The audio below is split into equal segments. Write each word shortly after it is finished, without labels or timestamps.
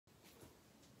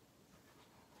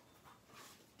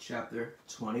Chapter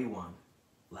 21,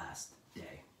 Last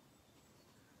Day.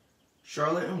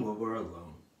 Charlotte and Wilbur were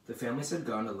alone. The families had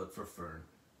gone to look for Fern.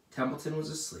 Templeton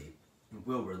was asleep, and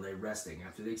Wilbur lay resting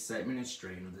after the excitement and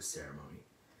strain of the ceremony.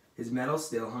 His medal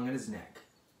still hung at his neck.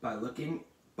 By looking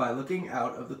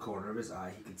out of the corner of his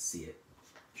eye, he could see it.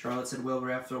 Charlotte said Wilbur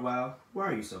after a while, "Why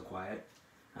are you so quiet?"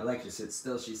 "I like to sit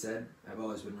still," she said. "I've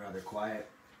always been rather quiet."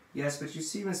 "Yes, but you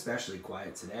seem especially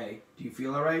quiet today. Do you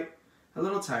feel all right?" "A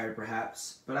little tired,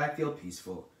 perhaps, but I feel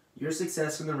peaceful. Your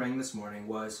success in the ring this morning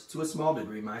was, to a small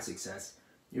degree, my success.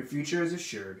 Your future is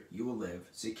assured. You will live,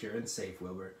 secure and safe,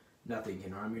 Wilbur. Nothing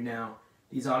can harm you now.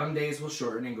 These autumn days will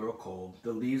shorten and grow cold.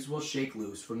 The leaves will shake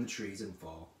loose from the trees and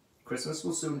fall. Christmas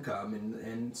will soon come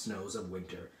and snows of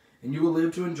winter, and you will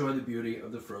live to enjoy the beauty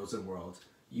of the frozen world.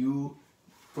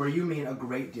 For you mean a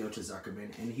great deal to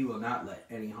Zuckerman, and he will not let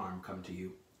any harm come to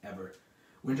you, ever.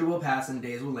 Winter will pass and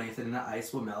days will lengthen and the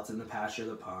ice will melt in the pasture of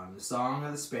the pond. The song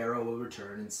of the sparrow will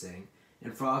return and sing,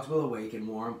 and frogs will awaken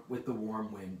with the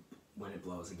warm wind when it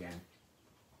blows again.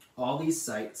 All these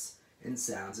sights and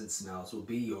sounds and smells will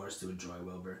be yours to enjoy,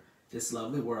 Wilbur. This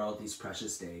lovely world, these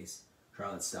precious days."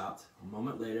 Charlotte stopped. A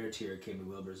moment later a tear came to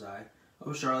Wilbur's eye.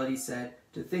 "Oh, Charlotte," he said,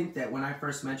 "to think that when I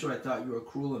first met you I thought you were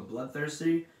cruel and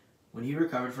bloodthirsty." When he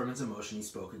recovered from his emotion he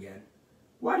spoke again.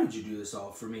 "Why did you do this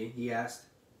all for me?" he asked.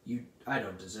 "I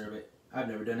don't deserve it. I've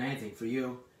never done anything for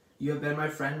you." "You have been my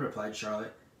friend," replied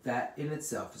Charlotte. "That in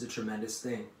itself is a tremendous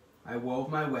thing. I wove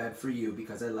my web for you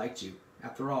because I liked you.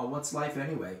 After all, what's life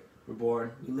anyway? We're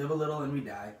born, we live a little, and we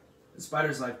die. The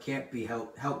spider's life can't be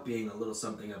helped being a little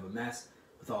something of a mess,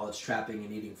 with all its trapping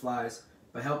and eating flies.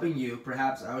 By helping you,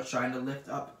 perhaps I was trying to lift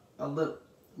up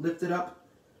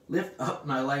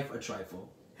my life a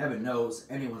trifle. Heaven knows,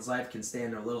 anyone's life can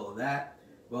stand a little of that."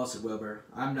 "Well," said Wilbur,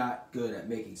 "I'm not good at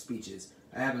making speeches.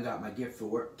 I haven't got my gift for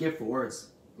words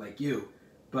like you.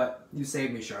 But you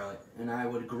saved me, Charlotte, and I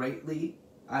would gladly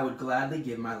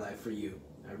give my life for you.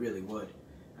 I really would."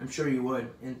 "I'm sure you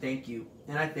would, and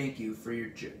I thank you for your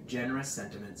generous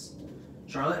sentiments."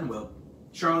 Charlotte,"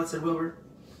 said Wilbur,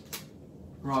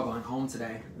 "we're all going home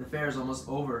today. The fair is almost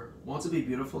over. Won't it be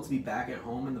beautiful to be back at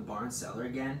home in the barn cellar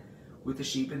again, with the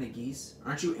sheep and the geese?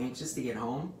 Aren't you anxious to get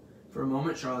home?" For a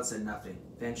moment Charlotte said nothing.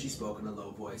 Then she spoke in a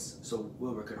low voice, so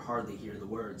Wilbur could hardly hear the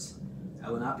words. "I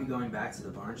will not be going back to the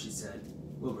barn," she said.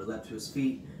 Wilbur leapt to his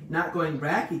feet. "Not going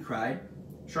back?" he cried.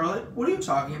 "Charlotte, what are you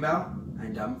talking about?"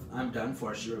 I'm done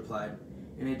for," she replied.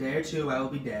 "In a day or two I will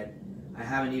be dead. I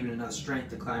haven't even enough strength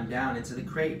to climb down into the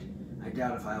crate. I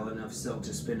doubt if I will have enough silk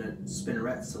to spin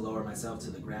spinnerets to lower myself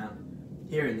to the ground."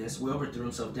 Hearing this, Wilbur threw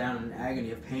himself down in an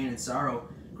agony of pain and sorrow.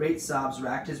 Great sobs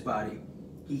racked his body.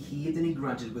 He heaved and he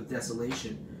grunted with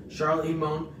desolation. "Charlotte," he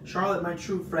moaned, "Charlotte, my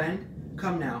true friend."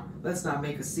 "Come now, let's not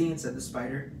make a scene," said the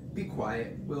spider. "Be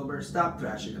quiet, Wilbur. Stop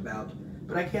thrashing about."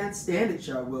 "But I can't stand it,"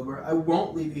 shouted Wilbur. "I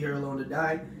won't leave you here alone to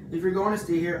die. If you're going to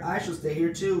stay here, I shall stay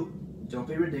here too." "Don't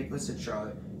be ridiculous," said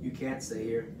Charlotte. "You can't stay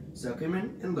here.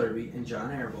 Zuckerman and Lurvy and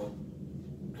John Arable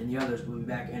and the others will be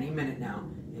back any minute now,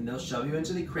 and they'll shove you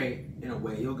into the crate, and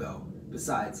away you'll go.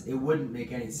 Besides, it wouldn't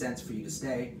make any sense for you to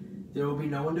stay. There will be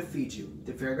no one to feed you.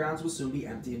 The fairgrounds will soon be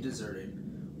empty and deserted."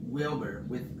 Wilbur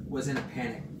was in a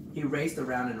panic. He raced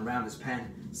around and around his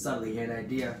pen. Suddenly he had an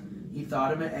idea. He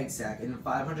thought of an egg sack and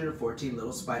 514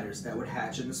 little spiders that would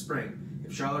hatch in the spring.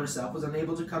 If Charlotte herself was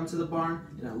unable to come to the barn,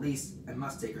 then at least I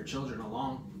must take her children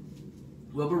along.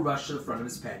 Wilbur rushed to the front of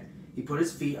his pen. He put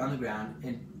his feet on the ground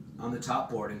and on the top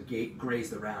board and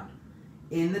grazed around.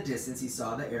 In the distance he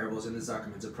saw the Arables and the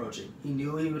Zuckermans approaching. He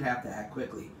knew he would have to act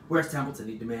quickly. "Where's Templeton?"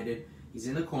 he demanded. "He's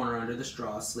in the corner under the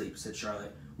straw asleep," said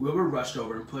Charlotte. Wilbur rushed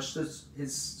over and pushed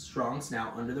his strong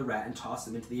snout under the rat and tossed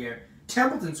him into the air.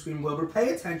 "Templeton!" screamed Wilbur. "Pay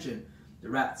attention!" The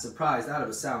rat, surprised out of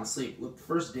a sound sleep, looked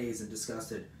first dazed and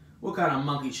disgusted. "What kind of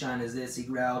monkey shine is this?" he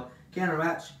growled. "Can a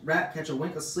rat catch a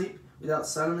wink of sleep without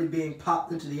suddenly being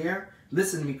popped into the air?"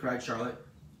 "Listen to me," cried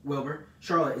Wilbur.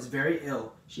 "Charlotte is very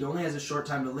ill. She only has a short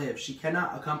time to live. She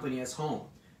cannot accompany us home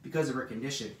because of her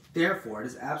condition. Therefore, it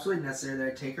is absolutely necessary that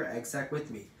I take her egg sack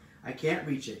with me. I can't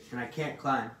reach it, and I can't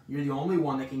climb. You're the only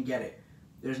one that can get it.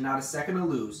 There's not a second to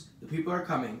lose. The people are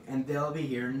coming, and they'll be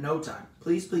here in no time.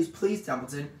 Please, please, please,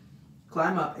 Templeton,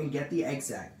 climb up and get the egg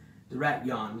sack." The rat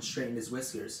yawned and straightened his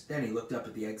whiskers. Then he looked up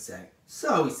at the egg sack.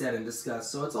 "So," he said in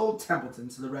disgust, "so it's old Templeton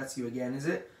to the rescue again, is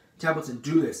it? Templeton,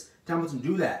 do this. Templeton,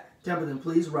 do that. Templeton,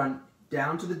 please run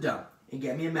down to the dump and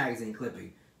get me a magazine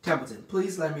clipping. Templeton,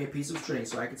 please lend me a piece of string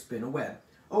so I can spin a web."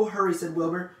 "Oh, hurry," said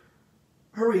Wilbur.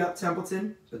 "Hurry up,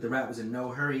 Templeton." But the rat was in no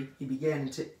hurry. He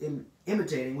began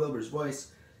imitating Wilbur's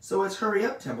voice. "So it's hurry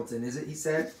up, Templeton, is it?" he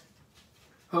said.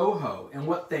 Ho ho, and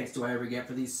what thanks do I ever get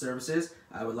for these services?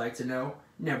 I would like to know.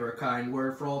 Never a kind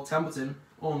word for old Templeton.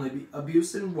 Only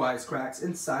abuse and wisecracks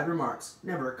and side remarks.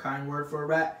 Never a kind word for a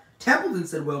rat. Templeton,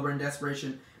 said Wilbur in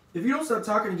desperation. If you don't stop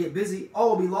talking and get busy,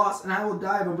 all will be lost, and I will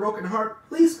die of a broken heart.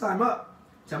 Please climb up.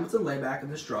 Templeton lay back in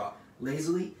the straw.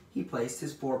 Lazily, he placed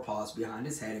his forepaws behind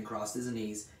his head and crossed his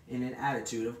knees in an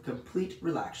attitude of complete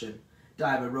relaxation.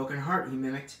 Die of a broken heart, he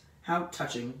mimicked. How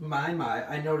touching. My,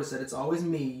 I notice that it's always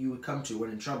me you would come to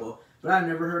when in trouble, but I've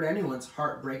never heard anyone's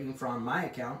heart breaking on my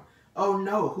account. Oh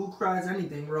no, who cries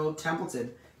anything for old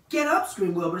Templeton? Get up,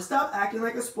 screamed Wilbur. Stop acting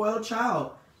like a spoiled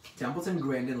child. Templeton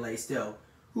grinned and lay still.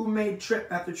 Who made trip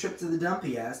after trip to the dump,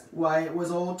 he asked. Why, it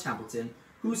was old Templeton.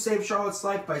 Who saved Charlotte's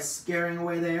life by scaring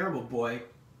away the arable boy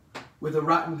with a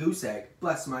rotten goose egg?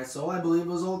 Bless my soul, I believe it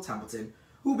was old Templeton.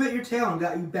 Who bit your tail and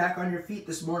got you back on your feet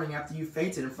this morning after you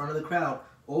fainted in front of the crowd?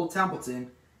 Old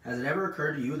Templeton. Has it ever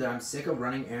occurred to you that I'm sick of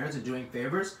running errands and doing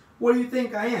favors? What do you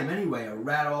think I am, anyway, a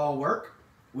rat of all work?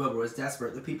 Wilbur was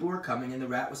desperate. The people were coming, and the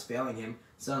rat was failing him.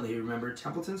 Suddenly he remembered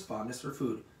Templeton's fondness for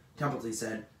food. Templeton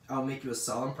said, I'll make you a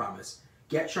solemn promise.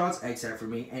 Get Charlotte's egg sack for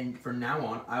me, and from now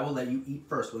on, I will let you eat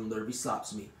first when Lurvy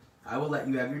slaps me. I will let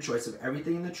you have your choice of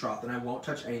everything in the trough, and I won't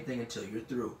touch anything until you're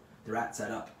through. The rat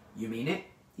sat up. You mean it?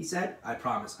 He said. I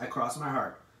promise. I cross my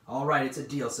heart. All right, it's a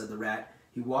deal, said the rat.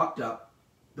 He walked up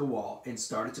the wall and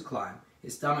started to climb.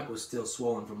 His stomach was still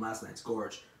swollen from last night's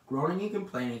gorge. Groaning and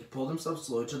complaining, he pulled himself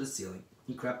slowly to the ceiling.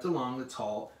 He crept along the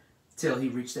tall till he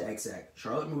reached the egg sack.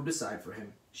 Charlotte moved aside for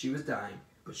him. She was dying,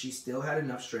 but she still had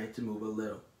enough strength to move a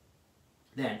little.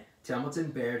 Then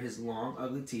Templeton bared his long,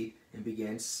 ugly teeth and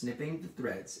began snipping the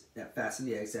threads that fastened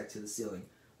the egg sack to the ceiling.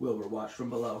 Wilbur watched from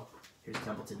below. Here's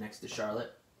Templeton next to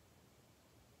Charlotte.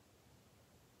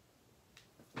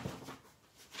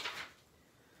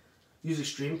 Use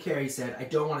extreme care, he said. I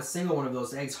don't want a single one of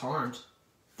those eggs harmed.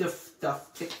 The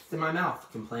stuff sticks in my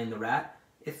mouth, complained the rat.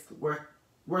 It's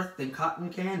worse than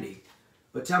cotton candy.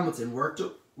 But Templeton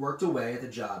worked away at the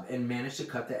job and managed to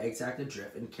cut the egg sack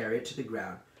adrift and carry it to the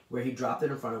ground, where he dropped it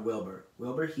in front of Wilbur.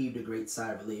 Wilbur heaved a great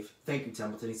sigh of relief. Thank you,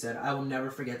 Templeton, he said. I will never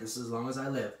forget this as long as I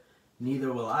live.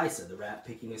 Neither will I, said the rat,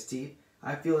 picking his teeth.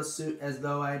 I feel as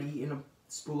though I'd eaten a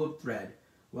spool of thread.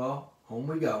 Well, home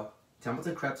we go.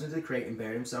 Templeton crept into the crate and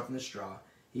buried himself in the straw.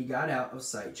 He got out of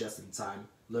sight just in time.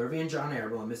 Lurvy and John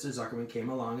Arable and Mr. Zuckerman came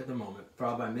along at the moment,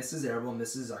 followed by Mrs. Arable,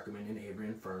 Mrs. Zuckerman, and Avery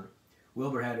and Fern.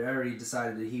 Wilbur had already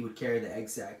decided that he would carry the egg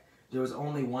sack. There was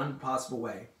only one possible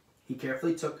way. He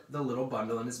carefully took the little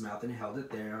bundle in his mouth and held it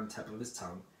there on the tip of his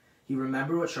tongue. He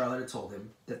remembered what Charlotte had told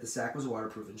him, that the sack was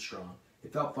waterproof and strong.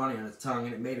 It felt funny on his tongue,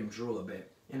 and it made him drool a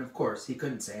bit. And of course, he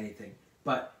couldn't say anything.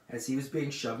 But as he was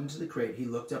being shoved into the crate, he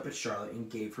looked up at Charlotte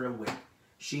and gave her a wink.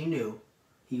 She knew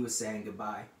he was saying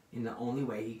goodbye in the only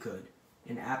way he could.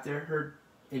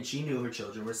 And she knew her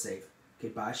children were safe.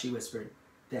 Goodbye, she whispered.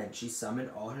 Then she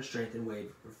summoned all her strength and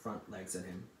waved her front legs at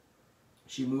him.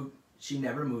 She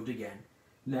never moved again.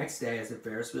 The next day, as the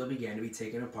Ferris wheel began to be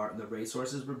taken apart and the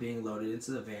racehorses were being loaded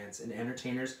into the vans and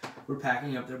entertainers were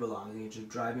packing up their belongings and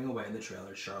driving away in the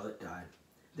trailer, Charlotte died.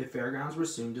 The fairgrounds were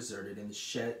soon deserted, and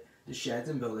the sheds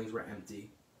and buildings were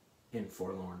empty and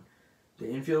forlorn. The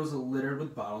infield was littered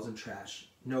with bottles and trash.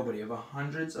 Nobody of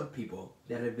hundreds of people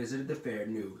that had visited the fair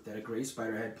knew that a gray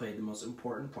spider had played the most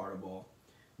important part of all.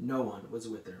 No one was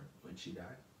with her when she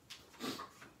died.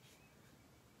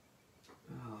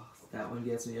 Oh, that one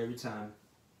gets me every time.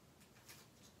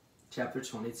 Chapter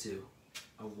 22,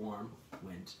 A Warm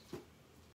Wind.